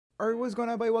Alright, what's going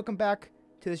on, everybody? Welcome back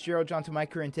to this Gerald Johnson My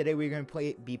Career, and today we're going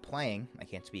to be playing, I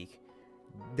can't speak,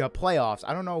 the playoffs.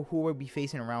 I don't know who we'll be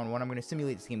facing in round one. I'm going to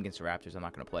simulate this game against the Raptors. I'm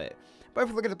not going to play it. But if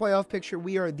we look at the playoff picture,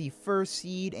 we are the 1st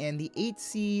seed, and the 8th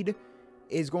seed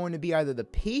is going to be either the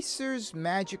Pacers,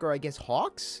 Magic, or I guess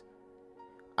Hawks.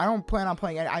 I don't plan on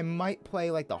playing. I might play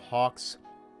like the Hawks.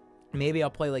 Maybe I'll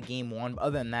play like game 1. But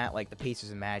other than that, like the Pacers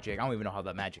and Magic, I don't even know how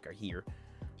the Magic are here.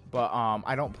 But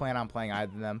I don't plan on playing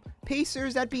either of them.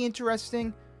 Pacers, that'd be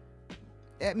interesting.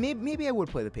 Maybe I would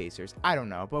play the Pacers. I don't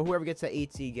know. But whoever gets that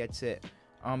 8 seed gets it.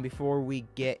 Before we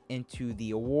get into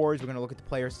the awards, we're going to look at the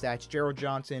player stats. Gerald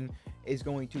Johnson is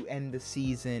going to end the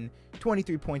season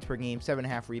 23 points per game,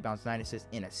 7.5 rebounds, 9 assists,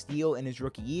 and a steal in his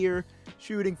rookie year.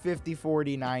 Shooting 50,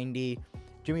 40, 90.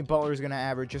 Jimmy Butler is going to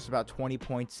average just about 20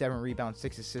 points, 7 rebounds,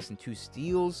 6 assists, and 2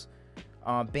 steals.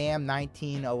 Bam,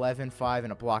 19, 11, 5,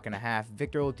 and a block and a half.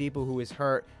 Victor Oladipo, who is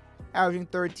hurt, averaging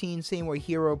 13. Same way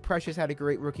Hero. Precious had a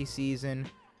great rookie season.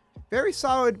 Very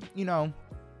solid, you know,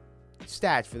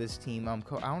 stats for this team. I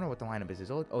don't know what the lineup is.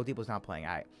 Oladipo's not playing.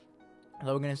 All right.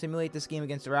 So we're going to simulate this game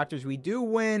against the Raptors. We do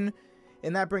win,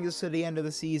 and that brings us to the end of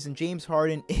the season. James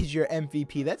Harden is your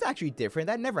MVP. That's actually different.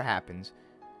 That never happens.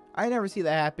 I never see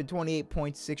that happen. 28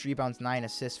 points, 6 rebounds, 9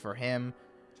 assists for him.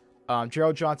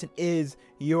 Gerald Johnson is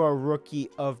your Rookie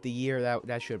of the Year.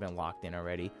 That should have been locked in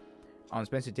already.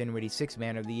 Spencer Dinwiddie, 6th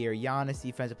Man of the Year. Giannis,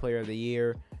 Defensive Player of the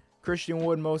Year. Christian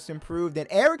Wood, Most Improved. And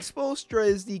Eric Spoelstra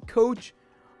is the Coach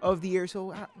of the Year.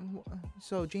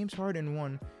 So James Harden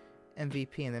won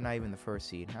MVP, and they're not even the 1st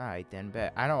seed. All right, then,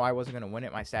 bet. I know I wasn't going to win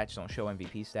it. My stats don't show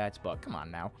MVP stats, but come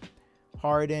on now.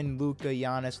 Harden, Luka,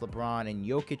 Giannis, LeBron, and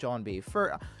Jokic all NBA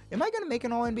first. Am I going to make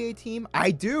an all-NBA team?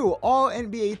 I do.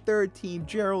 All-NBA 3rd team,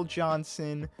 Gerald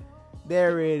Johnson.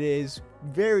 There it is.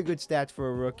 Very good stats for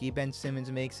a rookie. Ben Simmons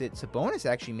makes it. Sabonis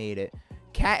actually made it.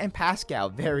 Cat and Pascal,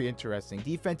 very interesting.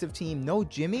 Defensive team, no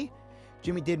Jimmy.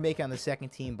 Jimmy did make it on the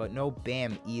 2nd team, but no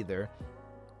Bam either.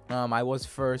 I was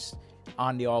 1st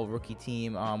on the all-rookie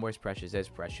team. Where's Precious? There's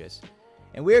Precious.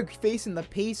 And we're facing the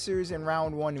Pacers in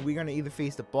round 1. And we're going to either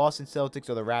face the Boston Celtics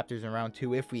or the Raptors in round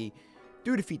 2 if we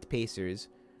do defeat the Pacers.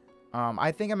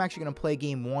 I think I'm actually going to play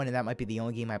game 1, and that might be the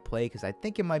only game I play because I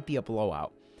think it might be a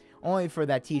blowout. Only for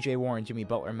that TJ Warren, Jimmy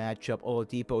Butler matchup.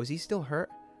 Oladipo, is he still hurt?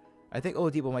 I think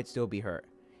Oladipo might still be hurt.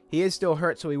 He is still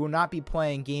hurt, so he will not be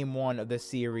playing game 1 of this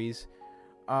series.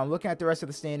 Looking at the rest of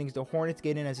the standings, the Hornets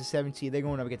get in as a 7th seed. They're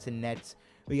going up against the Nets.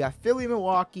 We got Philly,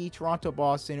 Milwaukee, Toronto,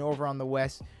 Boston. Over on the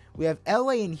West, we have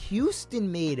LA and Houston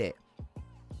made it.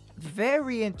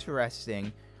 Very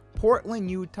interesting. Portland,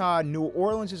 Utah, New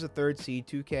Orleans is a 3rd seed.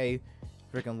 2K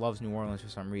freaking loves New Orleans for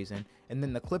some reason. And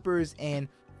then the Clippers and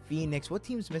Phoenix. What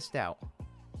teams missed out?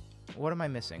 What am I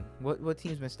missing? What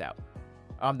teams missed out?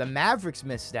 The Mavericks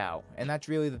missed out. And that's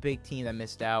really the big team that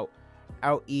missed out.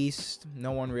 Out East,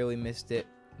 no one really missed it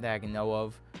that I can know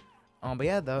of. But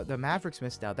yeah, the Mavericks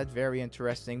missed out. That's very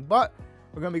interesting. But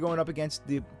we're going to be going up against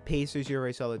the Pacers. You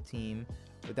already saw the team.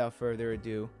 Without further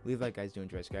ado, leave a like, guys. Do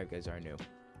enjoy. Subscribe, guys are new.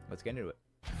 Let's get into it.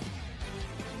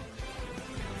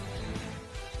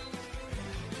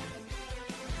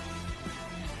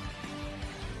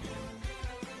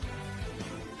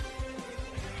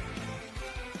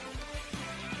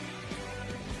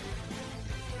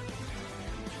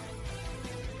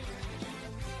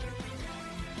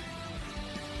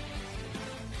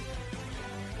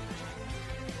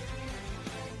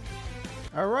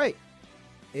 Alright,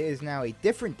 it is now a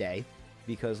different day,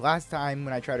 because last time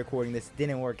when I tried recording this, it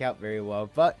didn't work out very well,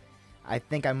 but I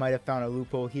think I might have found a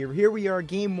loophole here. Here we are,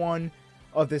 game 1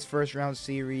 of this 1st round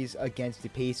series against the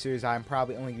Pacers. I'm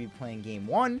probably only going to be playing game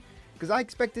 1, because I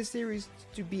expect this series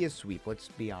to be a sweep. Let's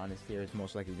be honest here, it's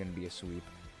most likely going to be a sweep.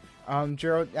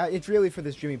 Gerald, it's really for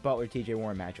this Jimmy Butler, TJ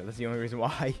Warren matchup. That's the only reason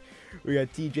why. We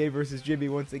got TJ versus Jimmy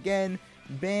once again.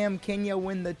 Bam, can you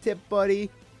win the tip,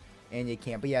 buddy? And you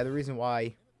can't. But yeah, the reason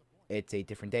why it's a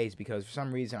different day is because for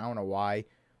some reason, I don't know why,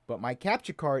 but my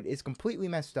capture card is completely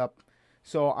messed up.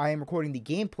 So I am recording the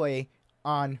gameplay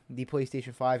on the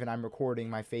PlayStation 5, and I'm recording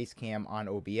my face cam on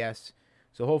OBS.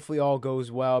 So hopefully all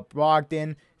goes well.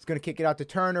 Brogdon is going to kick it out to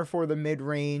Turner for the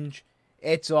mid-range.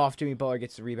 It's off. Jimmy Butler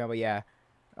gets the rebound. But yeah,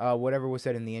 whatever was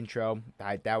said in the intro,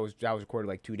 that was recorded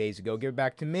like 2 days ago. Give it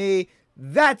back to me.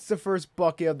 That's the first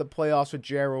bucket of the playoffs for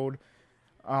Gerald.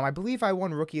 I believe I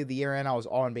won Rookie of the Year, and I was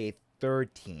All-NBA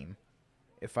 3rd team,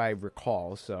 if I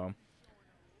recall. So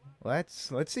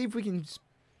let's see if we can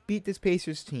beat this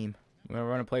Pacers team. We're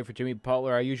going to play for Jimmy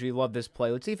Butler. I usually love this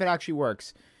play. Let's see if it actually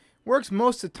works. Works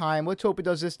most of the time. Let's hope it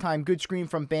does this time. Good screen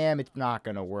from Bam. It's not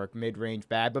going to work. Mid-range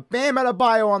bad. But Bam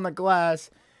Adebayo on the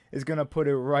glass. is going to put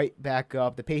it right back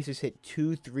up. The Pacers hit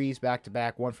 2 threes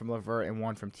back-to-back, one from LeVert and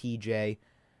one from TJ.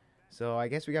 So I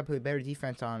guess we got to play better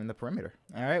defense on the perimeter.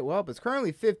 All right, well, it's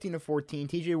currently 15-14.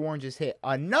 TJ Warren just hit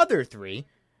another 3.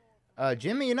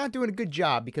 Jimmy, you're not doing a good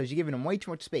job because you're giving him way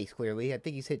too much space, clearly. I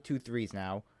think he's hit 2 threes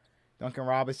now. Duncan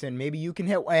Robinson, maybe you can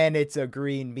hit, and it's a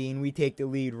green bean. We take the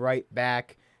lead right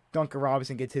back. Duncan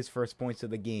Robinson gets his first points of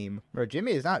the game. Bro,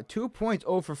 Jimmy is not 2 points,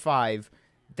 0 for 5.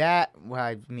 That, well,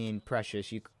 I mean,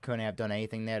 Precious, you couldn't have done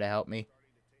anything there to help me.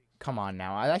 Come on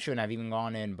now. I shouldn't have even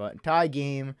gone in, but tie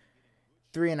game.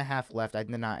 3.5 left. I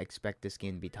did not expect this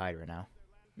game to be tied right now.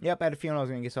 Yep, I had a feeling I was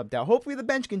going to get subbed out. Hopefully the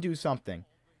bench can do something.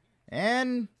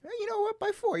 And, you know what,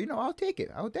 by 4, I'll take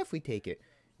it. I'll definitely take it.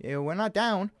 We're not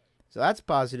down, so that's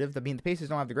positive. I mean, the Pacers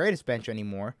don't have the greatest bench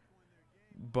anymore.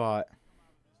 But,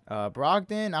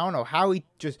 Brogdon, I don't know how he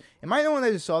just... Am I the one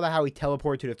that just saw that, how he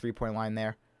teleported to the three-point line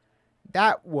there?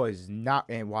 That was not...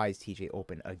 And why is TJ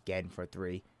open again for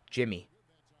 3? Jimmy,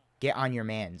 get on your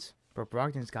mans. But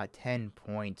Brogdon's got 10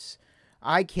 points.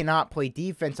 I cannot play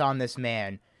defense on this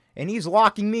man. And he's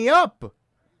locking me up.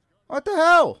 What the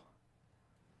hell?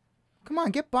 Come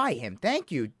on, get by him.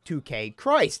 Thank you, 2K.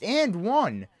 Christ, and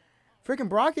 1. Freaking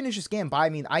Brogdon is just getting by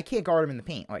me. I can't guard him in the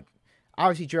paint. Like,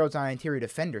 obviously, Gerald's not an interior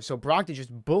defender, so Brogdon's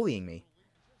just bullying me.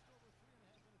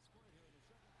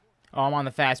 Oh, I'm on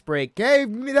the fast break. Give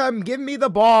me the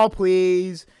ball,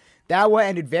 please. That one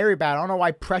ended very bad. I don't know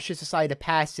why Precious decided to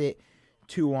pass it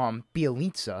to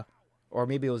Bielitsa. Or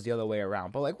maybe it was the other way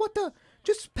around. But, like, what the?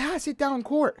 Just pass it down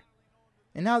court.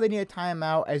 And now they need a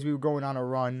timeout as we were going on a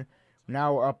run.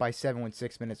 Now we're up by 7 with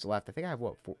 6 minutes left. I think I have,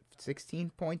 what, 16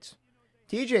 points?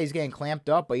 TJ's getting clamped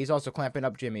up, but he's also clamping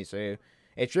up Jimmy. So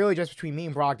it's really just between me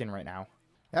and Brogdon right now.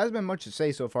 There hasn't been much to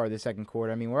say so far this second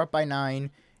quarter. I mean, we're up by 9.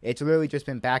 It's literally just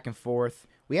been back and forth.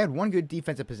 We had one good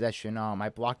defensive possession. I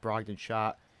blocked Brogdon's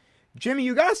shot. Jimmy,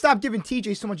 you got to stop giving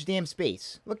TJ so much damn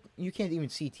space. Look, you can't even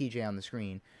see TJ on the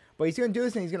screen. But he's going to do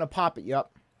this and he's going to pop it.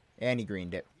 Yup. And he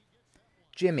greened it.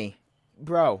 Jimmy.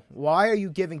 Bro, why are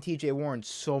you giving TJ Warren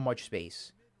so much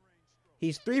space?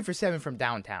 He's 3 for 7 from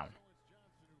downtown.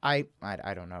 I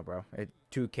don't know, bro.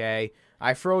 2K.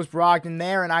 I froze Brogdon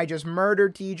there, and I just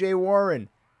murdered TJ Warren.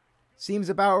 Seems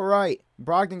about right.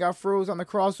 Brogdon got froze on the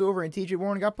crossover, and TJ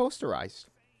Warren got posterized.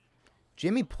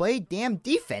 Jimmy played damn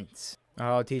defense.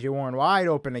 Oh, TJ Warren wide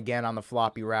open again on the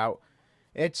floppy route.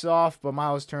 It's off, but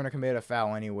Miles Turner committed a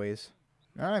foul anyways.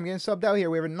 All right, I'm getting subbed out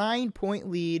here. We have a 9-point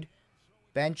lead.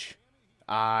 Bench.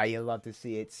 You love to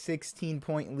see it.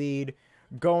 16-point lead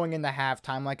going into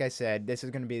halftime. Like I said, this is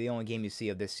going to be the only game you see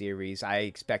of this series. I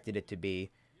expected it to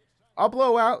be a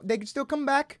blowout. They could still come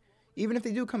back. Even if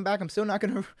they do come back, I'm still not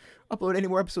going to upload any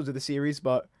more episodes of the series.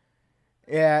 But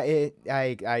yeah,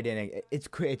 I didn't.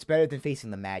 It's better than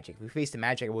facing the Magic. If we face the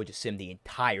Magic, I would just sim the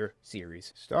entire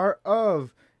series. Start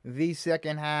of the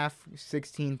second half.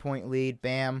 16-point lead.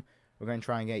 Bam. We're going to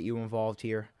try and get you involved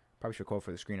here. Probably should call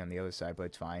for the screen on the other side, but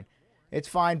it's fine. It's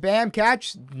fine. Bam,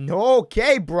 catch.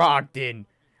 Okay, Brogdon.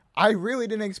 I really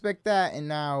didn't expect that. And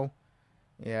now,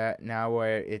 yeah, now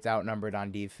it's outnumbered on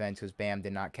defense because Bam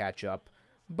did not catch up.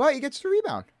 But he gets the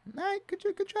rebound. All right,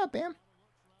 good job, Bam.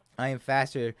 I am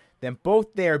faster than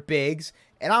both their bigs.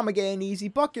 And I'm going to get an easy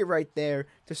bucket right there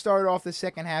to start off the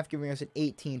second half, giving us an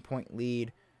 18-point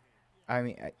lead. I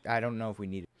mean, I don't know if we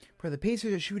need it. Bro, the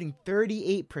Pacers are shooting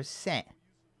 38%.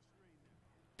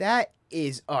 That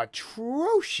is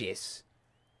atrocious.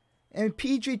 And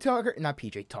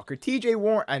TJ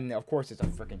Warren, and of course it's a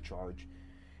freaking charge.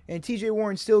 And TJ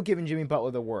Warren still giving Jimmy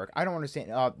Butler the work. I don't understand.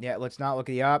 Yeah, let's not look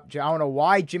at the up. I don't know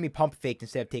why Jimmy pump faked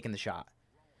instead of taking the shot.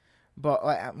 But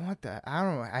what the? I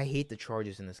don't know. I hate the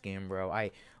charges in this game, bro.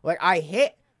 I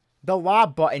hit the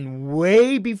lob button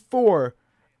way before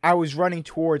I was running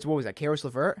towards, what was that, Karis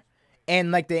LeVert?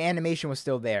 And like the animation was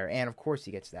still there. And of course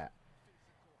he gets that.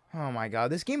 Oh my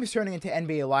god, this game is turning into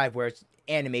NBA Live where it's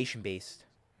animation based.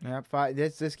 Yep,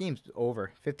 this game's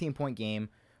over. 15-point game,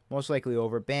 most likely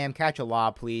over. Bam, catch a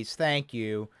lob, please. Thank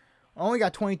you. Only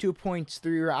got 22 points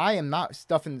through. I am not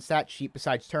stuffing the stat sheet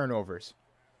besides turnovers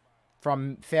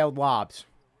from failed lobs.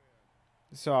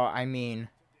 So I mean,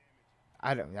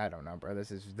 I don't know, bro.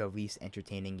 This is the least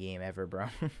entertaining game ever, bro.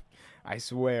 I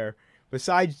swear.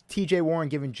 Besides TJ Warren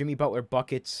giving Jimmy Butler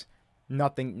buckets.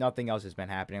 Nothing else has been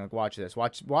happening. Like, watch this.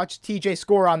 Watch TJ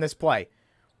score on this play.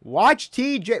 Watch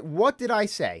TJ. What did I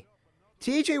say?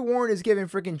 TJ Warren is giving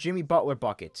freaking Jimmy Butler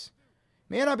buckets.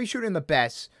 May not be shooting the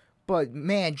best, but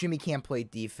man, Jimmy can't play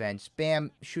defense.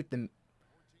 Bam, shoot them.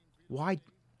 Why'd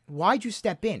you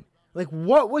step in? Like,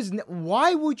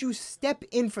 why would you step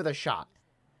in for the shot?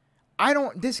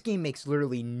 This game makes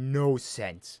literally no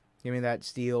sense. Give me that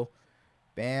steal.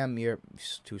 Bam, you're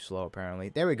too slow, apparently.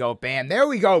 There we go, Bam. There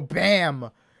we go,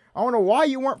 Bam. I don't know why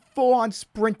you weren't full-on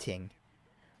sprinting.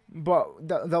 But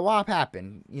the lop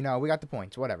happened. You know, we got the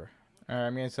points. Whatever. All right,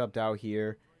 I'm going to sub out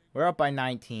here. We're up by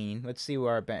 19. Let's see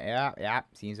where our... Yeah,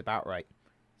 seems about right.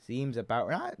 Seems about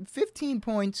right. 15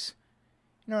 points.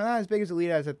 You know, not as big as a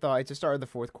lead as I thought. It's the start of the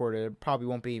fourth quarter. There probably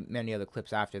won't be many other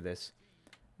clips after this.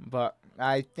 But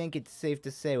I think it's safe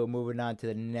to say we're moving on to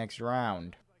the next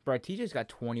round. Bro, TJ's got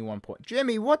 21 points.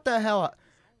 Jimmy, what the hell?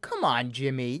 Come on,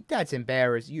 Jimmy. That's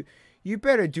embarrassing. You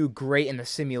better do great in the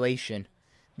simulation.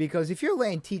 Because if you're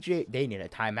letting TJ... They need a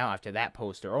timeout after that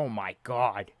poster. Oh, my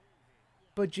God.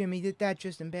 But, Jimmy, that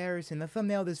just embarrassing? The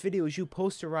thumbnail of this video is you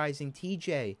posterizing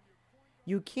TJ.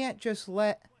 You can't just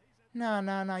let... No.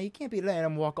 You can't be letting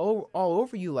him walk all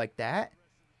over you like that.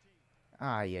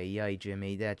 Ay,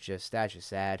 Jimmy. That's just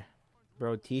sad.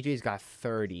 Bro, TJ's got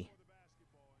 30.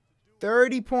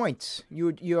 30 points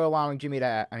you're allowing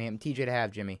TJ to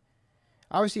have, Jimmy.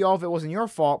 Obviously, all of it wasn't your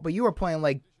fault, but you were playing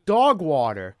like dog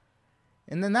water.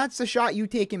 And then that's the shot you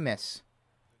take and miss.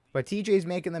 But TJ's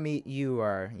making them eat. You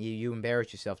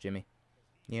embarrassed yourself, Jimmy.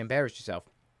 You embarrassed yourself.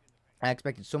 I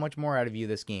expected so much more out of you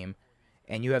this game.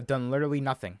 And you have done literally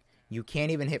nothing. You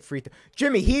can't even hit free throw.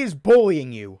 Jimmy, he is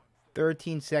bullying you.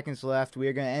 13 seconds left.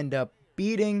 We're going to end up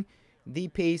beating the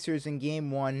Pacers in game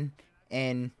 1.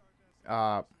 And,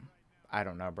 I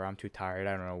don't know, bro. I'm too tired.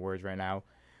 I don't know words right now.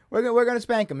 We're going to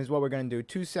spank him is what we're going to do.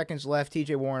 2 seconds left.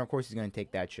 TJ Warren, of course, he's going to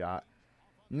take that shot.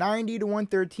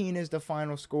 90-113 is the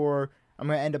final score. I'm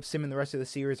going to end up simming the rest of the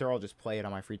series, or I'll just play it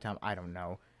on my free time. I don't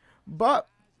know. But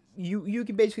you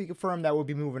can basically confirm that we'll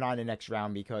be moving on to the next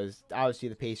round because, obviously,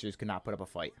 the Pacers could not put up a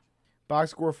fight.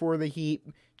 Box score for the Heat.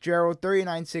 Gerald,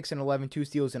 39, 6, and 11. 2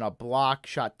 steals and a block.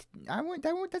 Shot.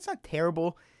 That's not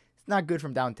terrible. It's not good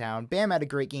from downtown. Bam had a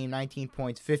great game. 19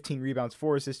 points, 15 rebounds,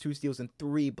 4 assists, 2 steals, and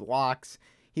 3 blocks.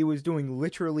 He was doing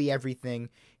literally everything.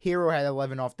 Hero had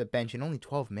 11 off the bench in only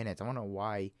 12 minutes. I don't know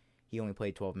why he only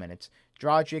played 12 minutes.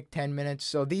 Dragic, 10 minutes.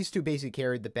 So these two basically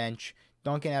carried the bench.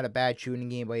 Duncan had a bad shooting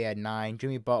game, but he had 9.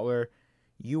 Jimmy Butler,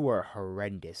 you were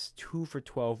horrendous. 2 for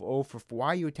 12, 0 for 4. Why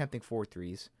are you attempting 4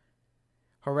 threes?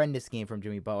 Horrendous game from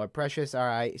Jimmy Butler. Precious, all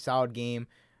right, solid game.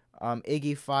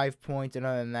 Iggy, 5 points. And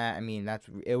other than that,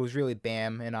 it was really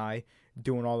Bam and I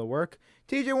doing all the work.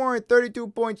 TJ Warren, 32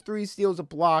 points, 3 steals, a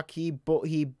block. He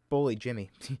bullied Jimmy.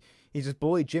 He just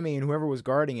bullied Jimmy, and whoever was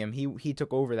guarding him, he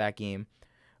took over that game.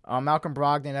 Malcolm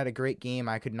Brogdon had a great game.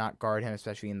 I could not guard him,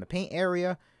 especially in the paint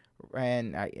area.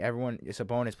 And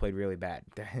Sabonis played really bad.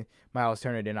 Miles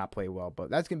Turner did not play well. But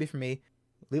that's going to be for me.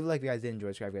 Leave a like if you guys did enjoy.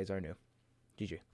 Subscribe if you guys are new. GG.